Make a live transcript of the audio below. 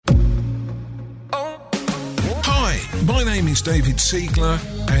Hi, my name is David Siegler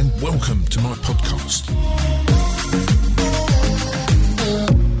and welcome to my podcast.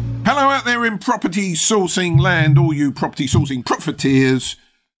 Hello out there in property sourcing land, all you property sourcing profiteers,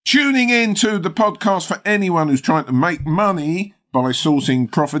 tuning in to the podcast for anyone who's trying to make money by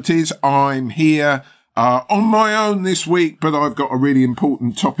sourcing properties. I'm here on my own this week, but I've got a really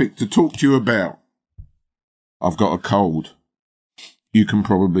important topic to talk to you about. I've got a cold. You can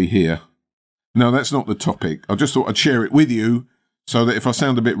probably hear. No, that's not the topic. I just thought I'd share it with you so that if I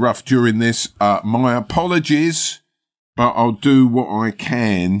sound a bit rough during this, my apologies, but I'll do what I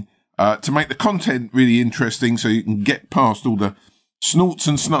can to make the content really interesting so you can get past all the snorts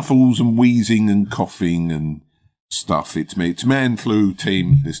and snuffles and wheezing and coughing and stuff. It's me. It's man flu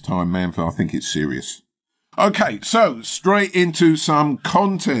team this time. Man flu. I think it's serious. Okay, so straight into some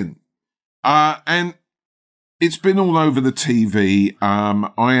content. And it's been all over the TV.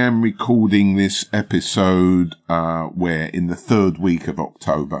 I am recording this episode where in the third week of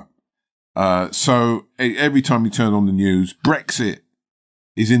October. So every time you turn on the news, Brexit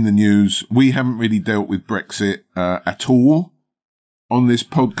is in the news. We haven't really dealt with Brexit at all on this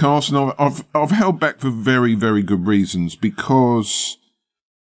podcast, and I've held back for very, very good reasons, because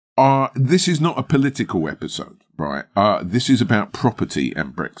this is not a political episode, right? This is about property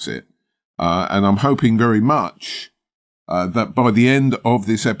and Brexit. And I'm hoping very much that by the end of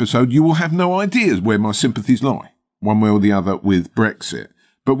this episode, you will have no ideas where my sympathies lie, one way or the other, with Brexit.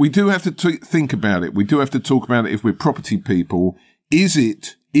 But we do have to think about it. We do have to talk about it if we're property people. Is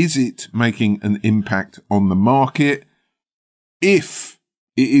it making an impact on the market? If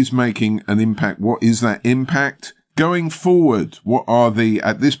it is making an impact, what is that impact? Going forward, what are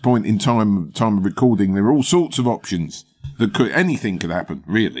at this point in time of recording, there are all sorts of options anything could happen,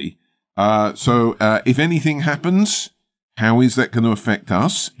 really. So if anything happens, how is that going to affect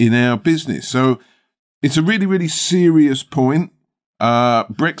us in our business? So it's a really, really serious point.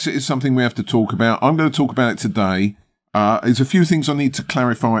 Brexit is something we have to talk about. I'm going to talk about it today. There's a few things I need to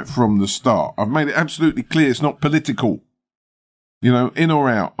clarify from the start. I've made it absolutely clear it's not political. You know, in or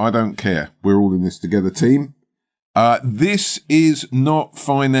out, I don't care. We're all in this together, team. This is not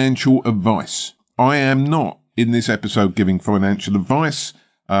financial advice. I am not in this episode giving financial advice.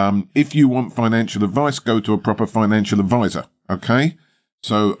 If you want financial advice, go to a proper financial advisor, okay?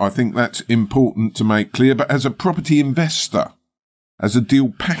 So I think that's important to make clear. But as a property investor, as a deal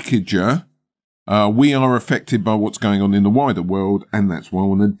packager, we are affected by what's going on in the wider world, and that's why I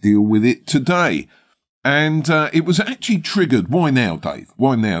want to deal with it today. And it was actually triggered. Why now, Dave?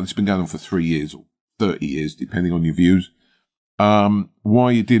 Why now? It's been going on for 3 years or 30 years, depending on your views. Why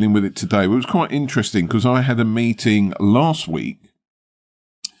are you dealing with it today? Well, it was quite interesting because I had a meeting last week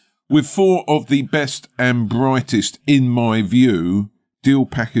with 4 of the best and brightest, in my view, deal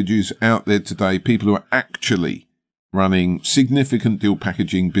packages out there today, people who are actually running significant deal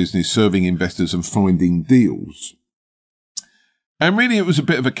packaging business, serving investors and finding deals. And really it was a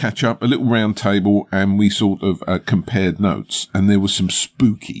bit of a catch-up, a little round table, and we sort of compared notes. And there were some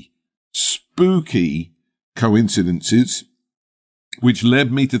spooky coincidences, which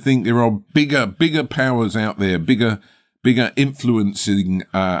led me to think there are bigger powers out there, bigger influencing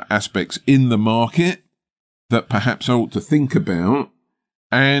aspects in the market that perhaps I ought to think about.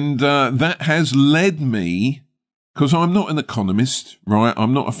 And that has led me, because I'm not an economist, right?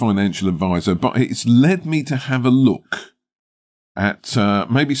 I'm not a financial advisor, but it's led me to have a look at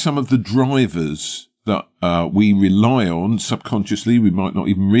maybe some of the drivers that we rely on subconsciously. We might not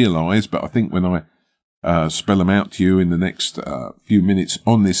even realize, but I think when I spell them out to you in the next few minutes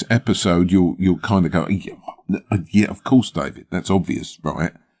on this episode, you'll kind of go, yeah, of course, David, that's obvious,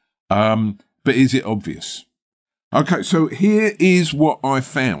 right? But is it obvious? Okay, so here is what I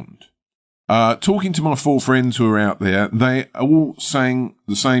found. Talking to my 4 friends who are out there, they all sang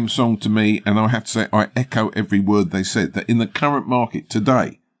the same song to me, and I have to say I echo every word they said, that in the current market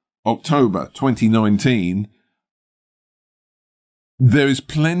today, October 2019, there is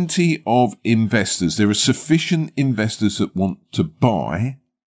plenty of investors. There are sufficient investors that want to buy,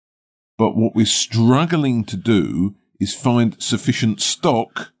 but what we're struggling to do is find sufficient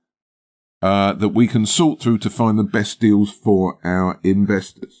stock that we can sort through to find the best deals for our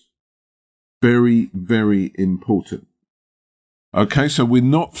investors. Very, very important. Okay, so we're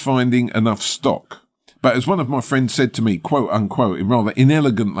not finding enough stock. But as one of my friends said to me, quote unquote, in rather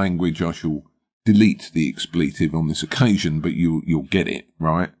inelegant language, I shall delete the expletive on this occasion, but you'll get it,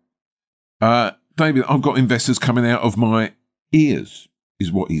 right? David, I've got investors coming out of my ears,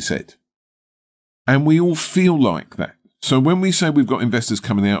 is what he said. And we all feel like that. So when we say we've got investors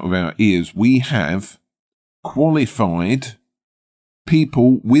coming out of our ears, we have qualified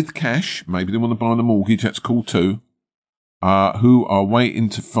people with cash, maybe they want to buy on a mortgage, that's cool too, who are waiting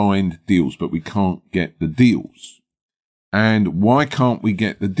to find deals, but we can't get the deals. And why can't we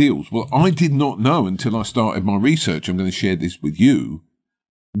get the deals? Well, I did not know until I started my research, I'm going to share this with you,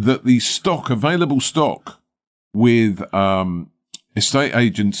 that the available stock with estate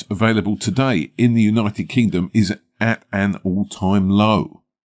agents available today in the United Kingdom is at an all-time low.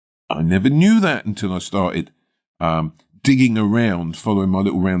 I never knew that until I started digging around following my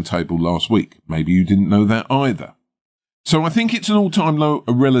little round table last week. Maybe you didn't know that either. So I think it's an all-time low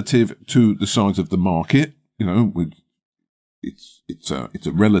relative to the size of the market. It's a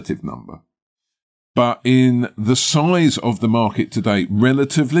relative number. But in the size of the market today,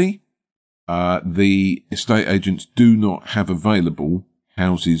 relatively, the estate agents do not have available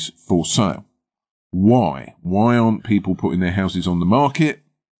houses for sale. Why? Why aren't people putting their houses on the market?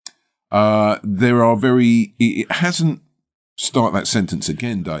 It hasn't, start that sentence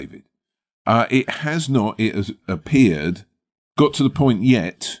again, David. It has appeared, got to the point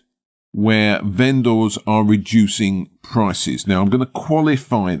yet where vendors are reducing prices. Now, I'm going to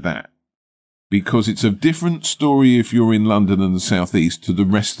qualify that because it's a different story if you're in London and the South East to the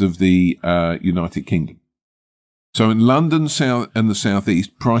rest of the United Kingdom. So in London and the South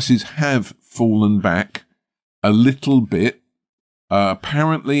East, prices have fallen back a little bit.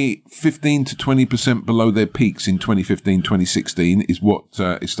 Apparently 15 to 20% below their peaks in 2015, 2016 is what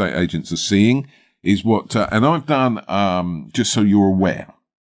estate agents are seeing, and I've done, just so you're aware,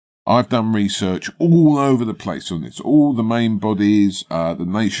 I've done research all over the place on this, all the main bodies, the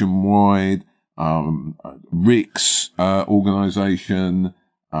Nationwide, RICS organisation,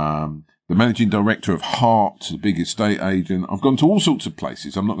 the managing director of Hart, the big estate agent. I've gone to all sorts of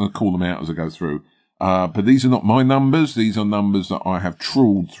places. I'm not going to call them out as I go through. But these are not my numbers. These are numbers that I have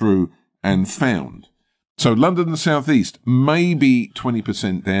trawled through and found. So London and the South East, maybe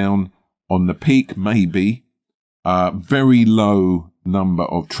 20% down on the peak, maybe. Very low number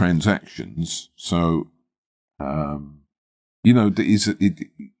of transactions. So, is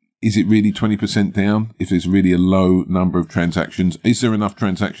it really 20% down? If there's really a low number of transactions, is there enough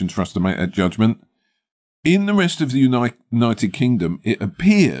transactions for us to make that judgment? In the rest of the United Kingdom, it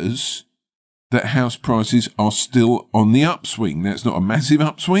appears that house prices are still on the upswing. Now, it's not a massive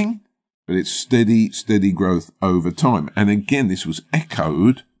upswing, but it's steady growth over time. And again, this was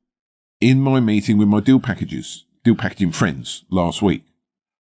echoed in my meeting with my deal packaging friends last week,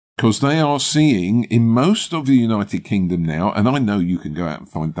 because they are seeing in most of the United Kingdom now, and I know you can go out and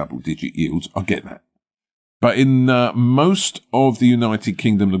find double-digit yields, I get that. But in most of the United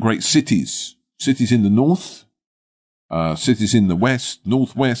Kingdom, the great cities in the north, cities in the west,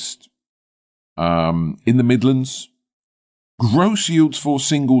 northwest, in the Midlands, gross yields for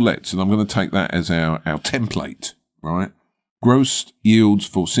single lets, and I'm going to take that as our template, right? Gross yields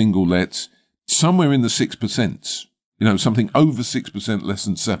for single lets, somewhere in the 6%, something over 6%, less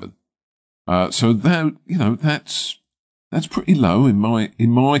than 7%. So that, that's pretty low in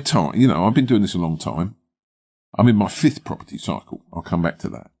my time. I've been doing this a long time. I'm in my 5th property cycle. I'll come back to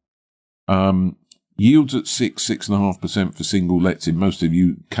that. Yields at 6.5% for single lets in most of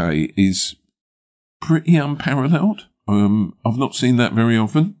UK is pretty unparalleled. I've not seen that very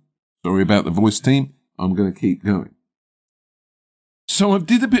often. Sorry about the voice, team. I'm going to keep going. So I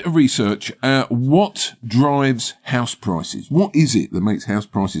did a bit of research. What drives house prices? What is it that makes house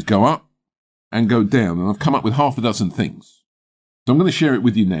prices go up and go down? And I've come up with half a dozen things. So I'm going to share it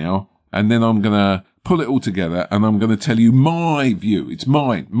with you now, and then I'm going to pull it all together, and I'm going to tell you my view. It's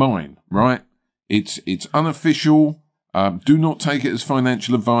mine, right? It's unofficial. Do not take it as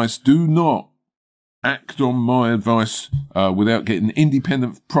financial advice. Do not act on my advice without getting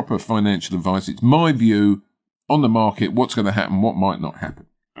independent, proper financial advice. It's my view on the market, what's going to happen, what might not happen.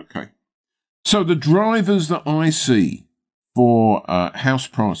 Okay. So the drivers that I see for house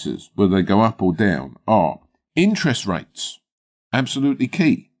prices, whether they go up or down, are interest rates. Absolutely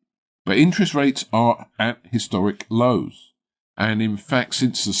key. But interest rates are at historic lows. And in fact,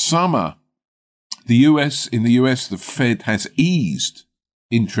 since the summer, in the US, the Fed has eased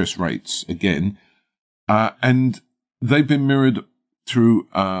interest rates again. And they've been mirrored through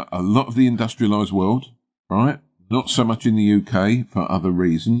a lot of the industrialized world, right? Not so much in the UK for other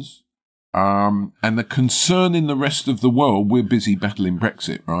reasons. And the concern in the rest of the world, we're busy battling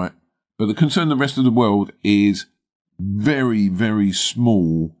Brexit, right? But the concern in the rest of the world is very, very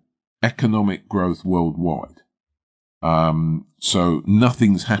small economic growth worldwide. So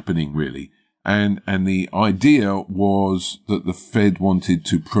nothing's happening really. And the idea was that the Fed wanted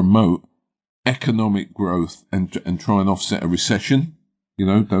to promote economic growth and try and offset a recession.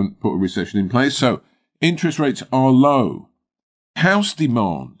 Don't put a recession in place. So interest rates are low.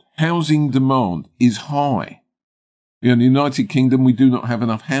 Housing demand is high. In the United Kingdom, we do not have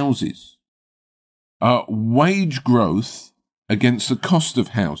enough houses. Wage growth against the cost of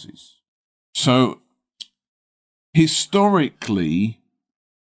houses. So historically,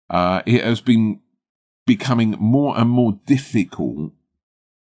 it has been becoming more and more difficult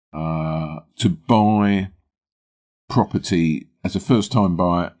to buy property as a first-time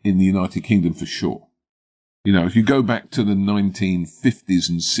buyer in the United Kingdom for sure. You know, if you go back to the 1950s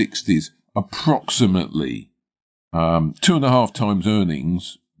and 60s, approximately 2.5 times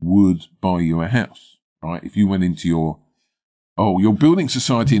earnings would buy you a house, right? If you went into your building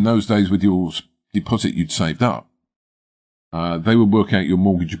society in those days with your deposit you'd saved up, they would work out your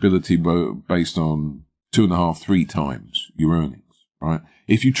mortgageability based on 2.5, 3 times your earnings, right?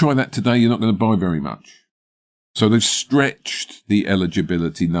 If you try that today, you're not going to buy very much. So they've stretched the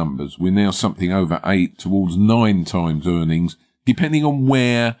eligibility numbers. We're now something over 8 towards 9 times earnings, depending on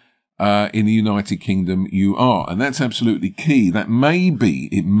where in the United Kingdom you are. And that's absolutely key. It may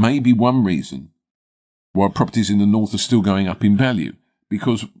be one reason why properties in the north are still going up in value,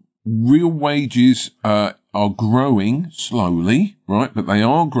 because real wages are growing slowly, right? But they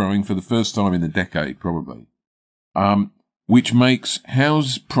are growing for the first time in a decade, probably. Which makes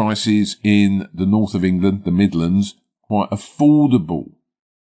house prices in the north of England, the Midlands, quite affordable.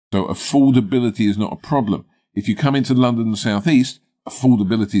 So affordability is not a problem. If you come into London and the South East,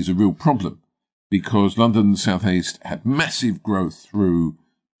 affordability is a real problem, because London and the South East had massive growth through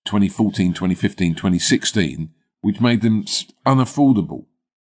 2014, 2015, 2016, which made them unaffordable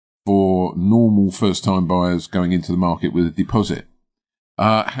for normal first-time buyers going into the market with a deposit.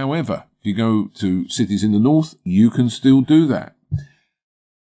 However, if you go to cities in the north, you can still do that.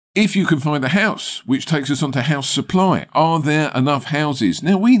 If you can find a house, which takes us on to house supply. Are there enough houses?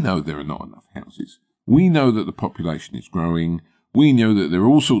 Now, we know there are not enough houses. We know that the population is growing. We know that there are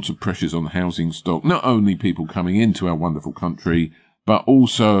all sorts of pressures on the housing stock, not only people coming into our wonderful country, but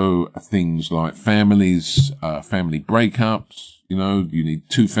also things like families, family breakups. You know, you need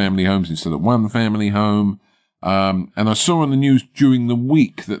 2 family homes instead of 1 family home. And I saw on the news during the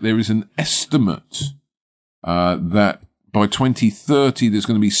week that there is an estimate that by 2030 there's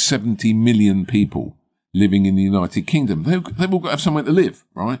going to be 70 million people living in the United Kingdom. They've all got to have somewhere to live,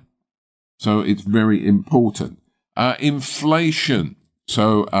 right? So it's very important. Inflation.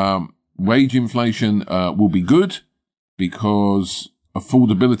 So wage inflation will be good because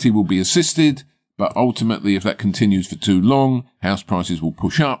affordability will be assisted. But ultimately, if that continues for too long, house prices will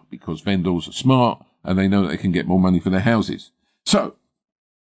push up because vendors are smart and they know that they can get more money for their houses. So,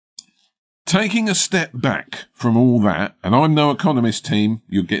 taking a step back from all that, and I'm no economist, team,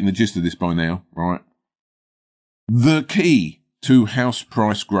 you're getting the gist of this by now, right? The key to house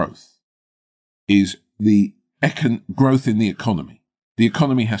price growth is the growth in the economy. The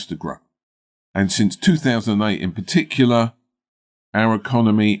economy has to grow. And since 2008 in particular, our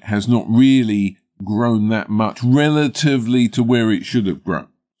economy has not really grown that much relatively to where it should have grown.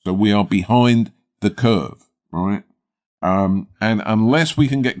 So we are behind the curve, right? And unless we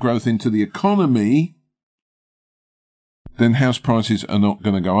can get growth into the economy, then house prices are not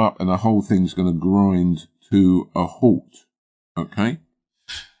going to go up and the whole thing's going to grind to a halt. Okay?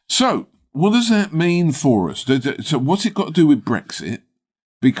 So, what does that mean for us? So what's it got to do with Brexit?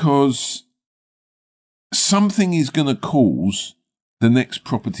 Because something is going to cause the next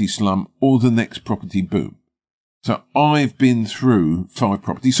property slump or the next property boom. So I've been through 5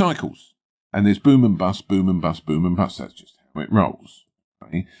 property cycles. And there's boom and bust, boom and bust, boom and bust. That's just how it rolls.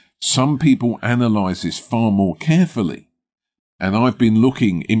 Okay? Some people analyse this far more carefully. And I've been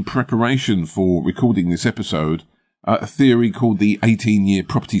looking in preparation for recording this episode at a theory called the 18-year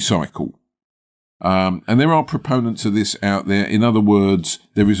property cycle. And there are proponents of this out there. In other words,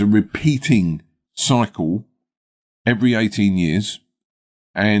 there is a repeating cycle every 18 years.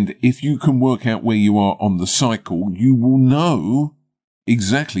 And if you can work out where you are on the cycle, you will know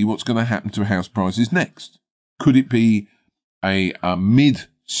exactly what's going to happen to house prices next. Could it be a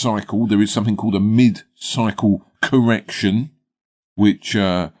mid-cycle? There is something called a mid-cycle correction, which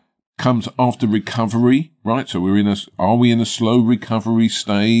comes after recovery, right? So are we in a slow recovery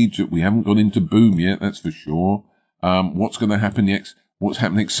stage? We haven't gone into boom yet, that's for sure. What's going to happen next? What's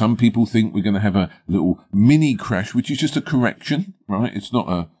happening next? Some people think we're going to have a little mini crash, which is just a correction, right? It's not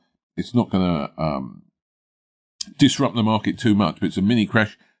going to disrupt the market too much, but it's a mini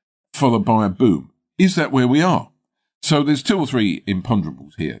crash followed by a boom. Is that where we are? So there's 2 or 3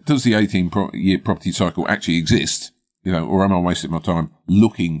 imponderables here. Does the 18-year property cycle actually exist? You know, or am I wasting my time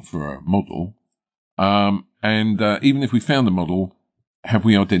looking for a model? And even if we found a model, have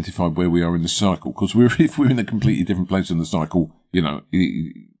we identified where we are in the cycle? Because if we're in a completely different place in the cycle, you know,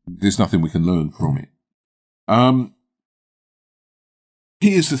 there's nothing we can learn from it.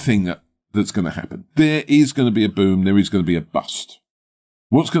 here's the thing that's going to happen. There is going to be a boom. There is going to be a bust.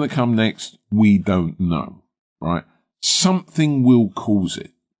 What's going to come next? We don't know, right? Something will cause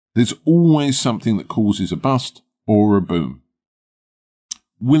it. There's always something that causes a bust or a boom.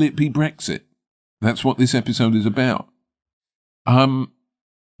 Will it be Brexit? That's what this episode is about. I'm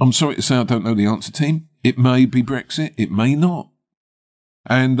sorry to say I don't know the answer, team. It may be Brexit. It may not.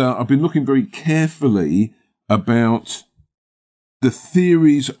 And I've been looking very carefully about the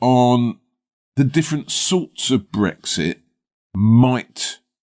theories on the different sorts of Brexit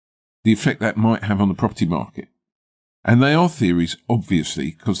the effect that might have on the property market. And they are theories,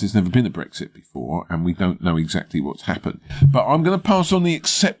 obviously, because there's never been a Brexit before and we don't know exactly what's happened. But I'm going to pass on the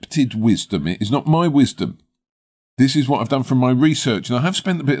accepted wisdom. It is not my wisdom. This is what I've done from my research. And I have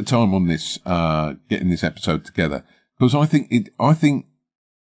spent a bit of time on this, getting this episode together, because I think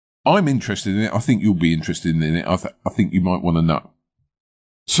I'm interested in it. I think you'll be interested in it. I think you might want to know.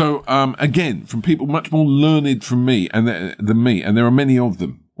 So, again, from people much more learned than me, and there are many of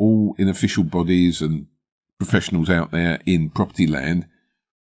them, all in official bodies and professionals out there in property land.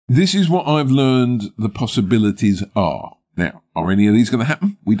 This is what I've learned the possibilities are. Now, are any of these going to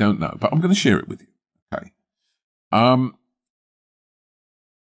happen? We don't know, but I'm going to share it with you. Okay. From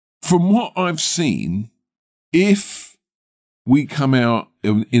what I've seen, if we come out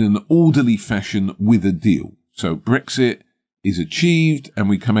in an orderly fashion with a deal, so Brexit is achieved and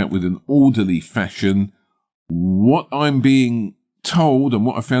we come out with an orderly fashion, what I'm being told and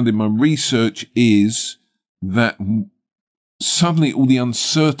what I found in my research is that suddenly all the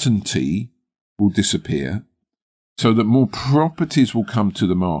uncertainty will disappear so that more properties will come to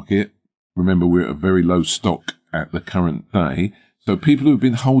the market. Remember, we're at a very low stock at the current day. So people who have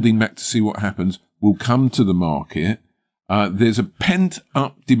been holding back to see what happens will come to the market. There's a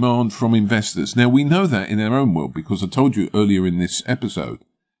pent-up demand from investors. Now, we know that in our own world because I told you earlier in this episode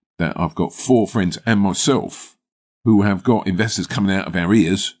that I've got 4 friends and myself who have got investors coming out of our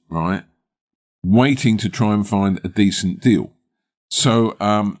ears, right, waiting to try and find a decent deal. So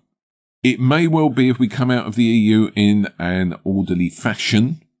it may well be if we come out of the EU in an orderly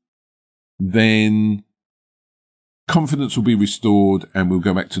fashion, then confidence will be restored and we'll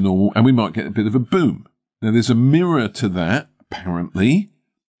go back to normal and we might get a bit of a boom. Now, there's a mirror to that, apparently.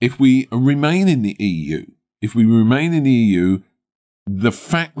 If we remain in the EU, the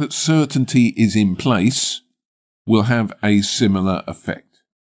fact that certainty is in place will have a similar effect.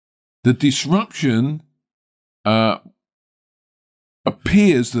 The disruption appears,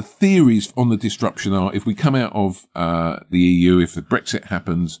 the theories on the disruption are, if we come out of the EU, if the Brexit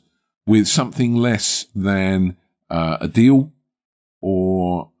happens with something less than a deal,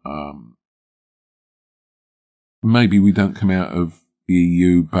 or maybe we don't come out of the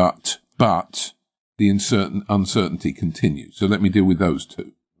EU, but the uncertainty continues. So let me deal with those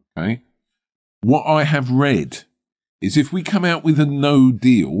two, okay? What I have read is if we come out with a no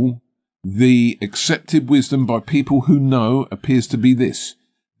deal, the accepted wisdom by people who know appears to be this.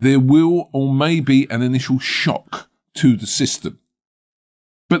 There will or may be an initial shock to the system.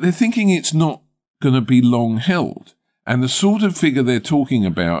 But they're thinking it's not going to be long held. And the sort of figure they're talking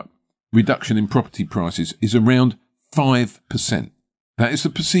about, reduction in property prices, is around 5%. That is the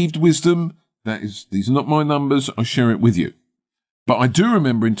perceived wisdom. These are not my numbers. I share it with you. But I do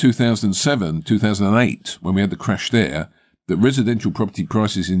remember in 2007, 2008, when we had the crash there, that residential property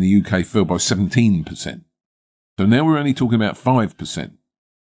prices in the UK fell by 17%. So now we're only talking about 5%.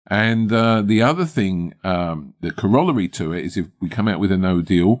 And the other thing, the corollary to it is if we come out with a no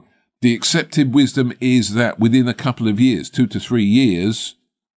deal, the accepted wisdom is that within a couple of years, 2 to 3 years,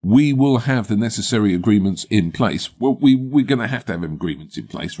 we will have the necessary agreements in place. Well, we're going to have agreements in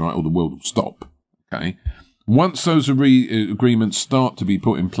place, right? Or the world will stop. Okay. Once those agreements start to be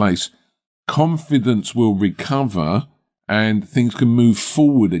put in place, confidence will recover and things can move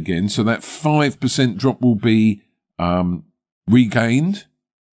forward again. So that 5% drop will be regained,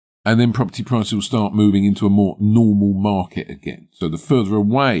 and then property prices will start moving into a more normal market again. So the further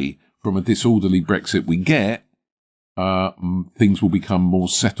away from a disorderly Brexit we get, things will become more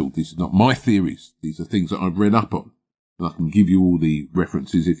settled. These are not my theories. These are things that I've read up on. And I can give you all the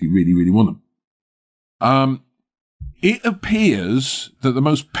references if you really, really want them. It appears that the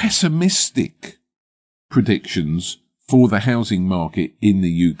most pessimistic predictions for the housing market in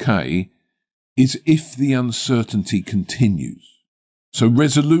the UK is if the uncertainty continues. So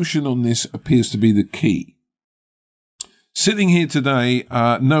resolution on this appears to be the key. Sitting here today,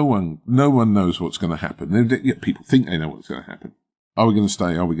 no one knows what's going to happen. People think they know what's going to happen. Are we going to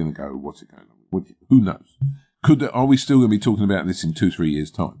stay? Are we going to go? What's it going on? Who knows? Are we still going to be talking about this in 2-3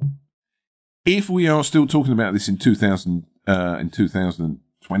 years' time? If we are still talking about this in 2000, in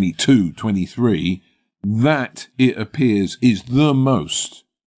 2022-23, that it appears is the most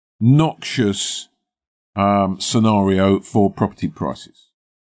noxious scenario for property prices,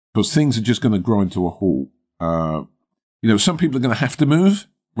 because things are just going to grind to a halt. Some people are going to have to move,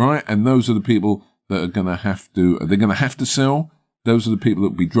 right? And those are the people that are going to have to, they're going to have to sell. Those are the people that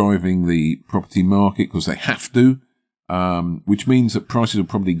will be driving the property market because they have to, which means that prices will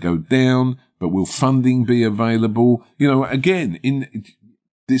probably go down, but will funding be available? Again,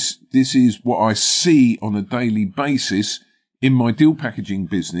 this is what I see on a daily basis in my deal packaging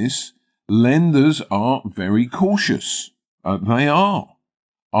business. Lenders are very cautious. They are.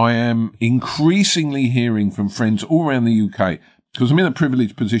 I am increasingly hearing from friends all around the UK, because I'm in a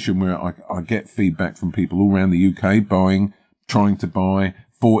privileged position where I get feedback from people all around the UK trying to buy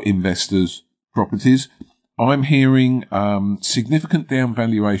for investors properties. I'm hearing significant down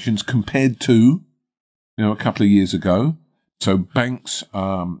valuations compared to a couple of years ago. So banks,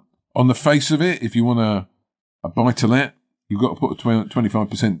 on the face of it, if you want a buy to let, you've got to put a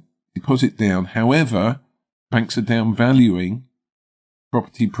 25% deposit down. However, banks are down valuing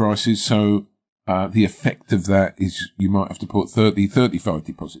property prices, so the effect of that is you might have to put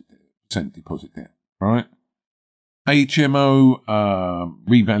 35% deposit down, right? HMO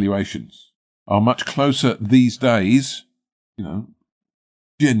revaluations are much closer these days.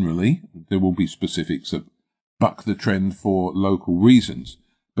 Generally, there will be specifics that buck the trend for local reasons,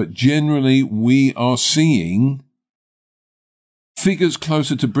 but generally we are seeing figures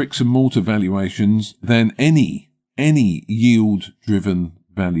closer to bricks and mortar valuations than any yield-driven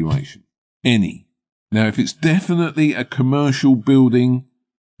valuation. Any. Now, if it's definitely a commercial building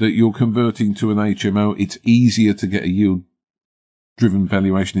that you're converting to an HMO, it's easier to get a yield-driven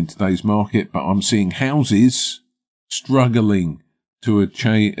valuation in today's market, but I'm seeing houses struggling to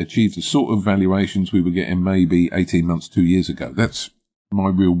achieve the sort of valuations we were getting maybe 18 months, 2 years ago. That's my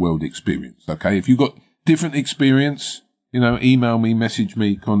real-world experience, okay? If you've got different experience, email me, message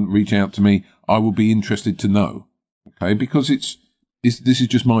me, reach out to me. I will be interested to know, okay? Because this is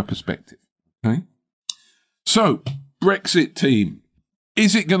just my perspective, okay? So, Brexit team.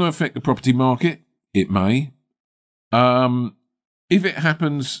 Is it going to affect the property market? It may. If it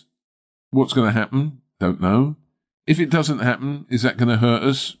happens, what's going to happen? Don't know. If it doesn't happen, is that going to hurt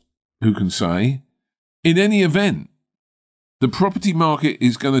us? Who can say? In any event, the property market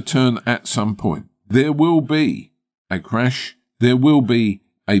is going to turn at some point. There will be a crash. There will be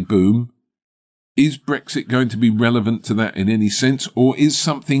a boom. Is Brexit going to be relevant to that in any sense, or is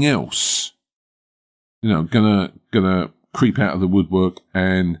something else, gonna creep out of the woodwork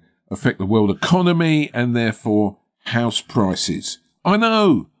and affect the world economy and therefore house prices? I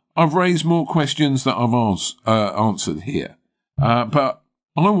know I've raised more questions that I've answered here, but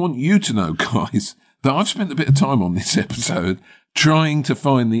I want you to know, guys, that I've spent a bit of time on this episode trying to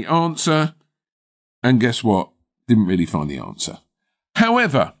find the answer, and guess what? Didn't really find the answer.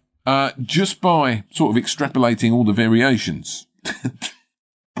 However, just by sort of extrapolating all the variations,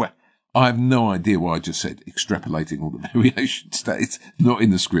 well, I have no idea why I just said extrapolating all the variations. It's not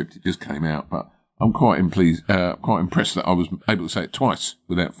in the script; it just came out. But I'm quite impressed that I was able to say it twice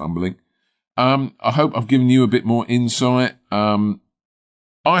without fumbling. I hope I've given you a bit more insight. I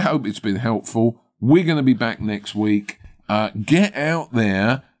hope it's been helpful. We're going to be back next week. Get out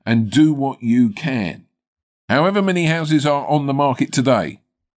there and do what you can. However many houses are on the market today,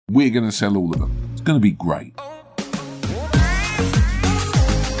 we're going to sell all of them. It's going to be great.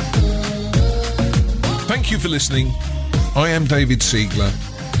 Thank you for listening. I am David Siegler.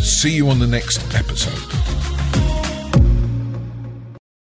 See you on the next episode.